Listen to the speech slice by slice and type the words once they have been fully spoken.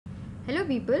Hello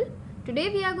people, today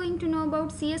we are going to know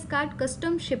about CS Card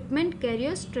Custom Shipment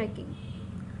Carriers Tracking.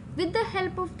 With the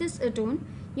help of this add-on,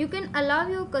 you can allow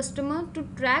your customer to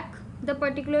track the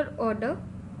particular order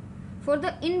for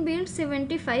the inbuilt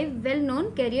 75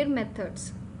 well-known carrier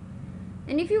methods.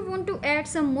 And if you want to add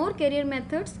some more carrier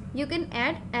methods, you can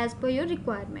add as per your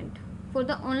requirement. For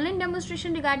the online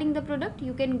demonstration regarding the product,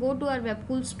 you can go to our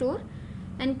Webcool store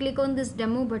and click on this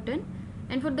demo button.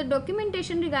 And for the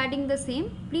documentation regarding the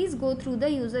same, please go through the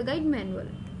user guide manual.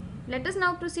 Let us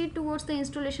now proceed towards the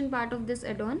installation part of this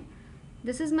add-on.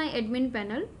 This is my admin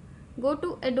panel. Go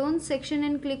to add-ons section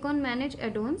and click on manage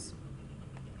add-ons.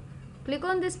 Click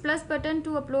on this plus button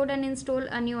to upload and install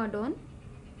a new add-on.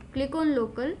 Click on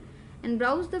local and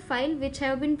browse the file which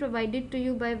have been provided to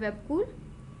you by Webcool.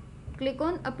 Click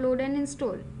on upload and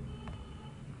install.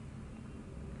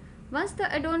 Once the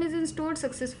add-on is installed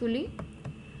successfully,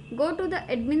 go to the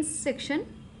admins section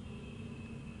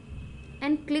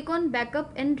and click on backup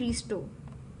and restore.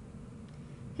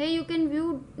 Here you can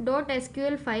view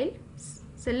 .sql file.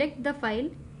 Select the file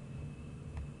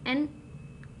and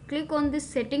click on this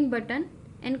setting button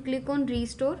and click on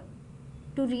restore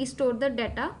to restore the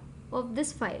data of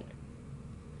this file.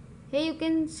 Here you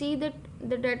can see that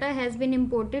the data has been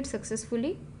imported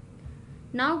successfully.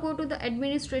 Now go to the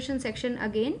administration section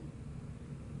again.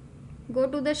 Go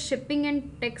to the shipping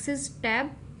and taxes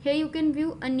tab. Here you can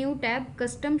view a new tab,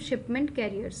 custom shipment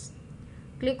carriers.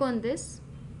 Click on this.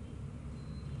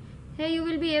 Here you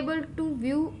will be able to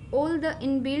view all the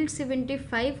inbuilt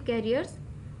 75 carriers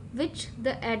which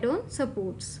the add-on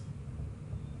supports.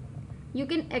 You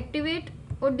can activate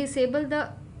or disable the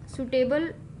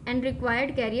suitable and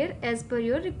required carrier as per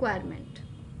your requirement.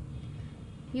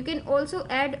 You can also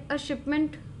add a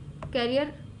shipment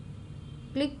carrier.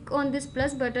 Click on this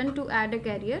plus button to add a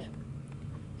carrier.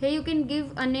 Here you can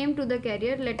give a name to the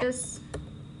carrier. Let us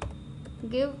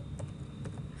give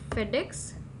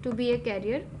FedEx to be a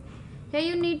carrier. Here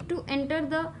you need to enter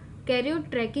the carrier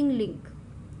tracking link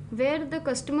where the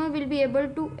customer will be able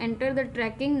to enter the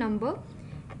tracking number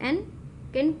and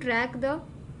can track the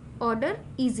order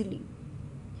easily.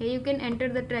 Here you can enter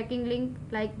the tracking link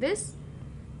like this.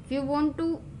 If you want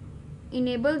to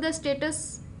enable the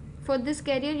status for this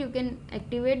carrier, you can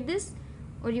activate this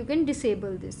or you can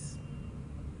disable this.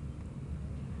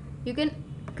 You can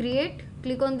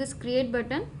click on this create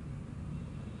button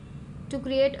to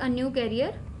create a new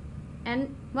carrier,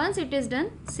 and once it is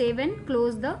done, save and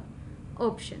close the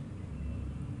option.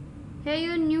 Here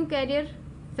your new carrier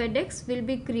FedEx will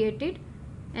be created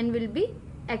and will be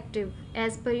active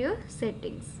as per your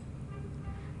settings.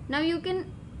 Now you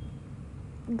can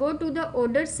go to the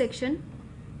orders section.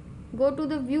 Go to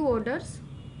the view orders,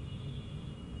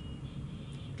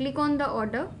 click on the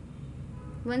order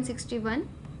 161,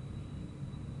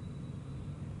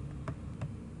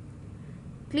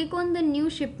 click on the new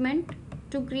shipment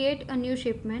to create a new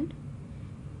shipment.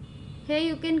 Here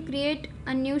you can create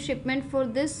a new shipment for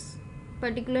this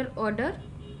particular order.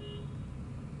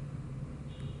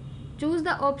 Choose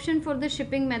the option for the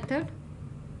shipping method.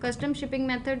 Custom shipping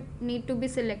method need to be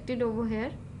selected over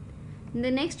here. In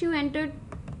the next you enter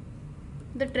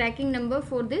the tracking number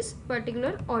for this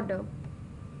particular order.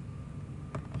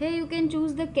 Here you can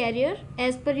choose the carrier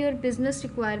as per your business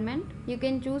requirement. You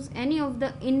can choose any of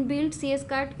the inbuilt CS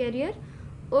card carrier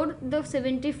or the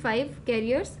 75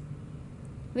 carriers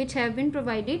which have been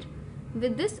provided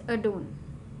with this add-on.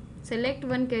 Select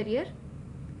one carrier.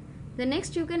 The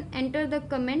next you can enter the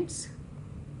comments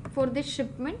for this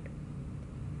shipment.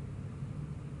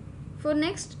 For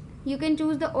next you can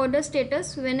choose the order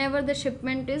status. Whenever the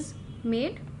shipment is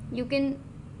made, you can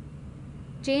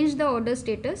change the order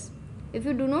status. If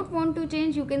you do not want to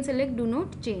change, you can select do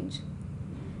not change.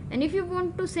 And if you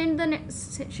want to send the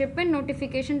shipment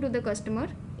notification to the customer,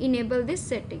 enable these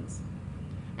settings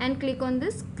and click on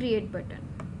this create button.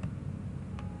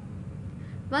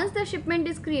 Once the shipment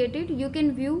is created, you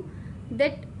can view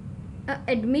that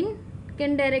admin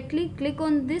can directly click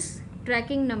on this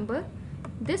tracking number.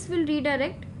 This will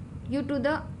redirect you to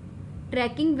the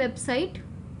tracking website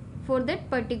for that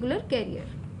particular carrier.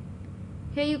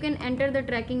 Here you can enter the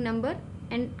tracking number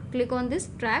and click on this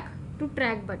track to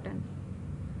track button.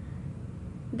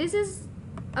 This is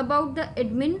about the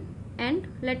admin end.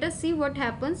 Let us see what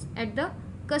happens at the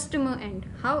customer end,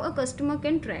 how a customer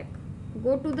can track.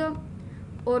 Go to the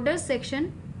order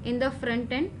section in the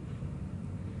front end.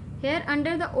 Here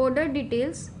under the order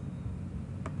details,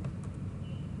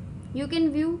 you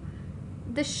can view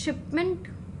the shipment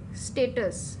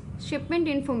status, shipment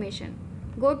information.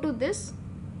 Go to this.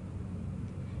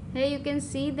 Here you can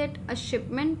see that a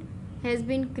shipment has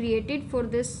been created for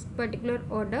this particular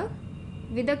order.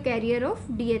 with a carrier of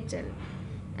DHL,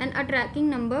 and a tracking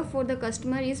number for the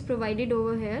customer is provided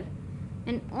over here,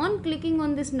 and on clicking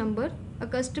on this number a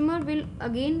customer will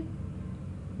again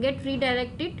get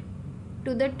redirected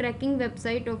to the tracking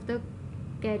website of the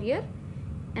carrier,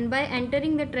 and by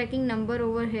entering the tracking number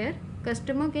over here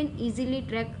customer can easily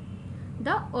track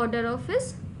the order of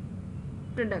his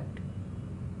product.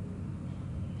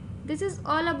 This is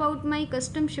all about my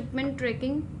custom shipment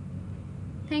tracking.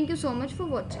 Thank you so much for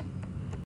watching.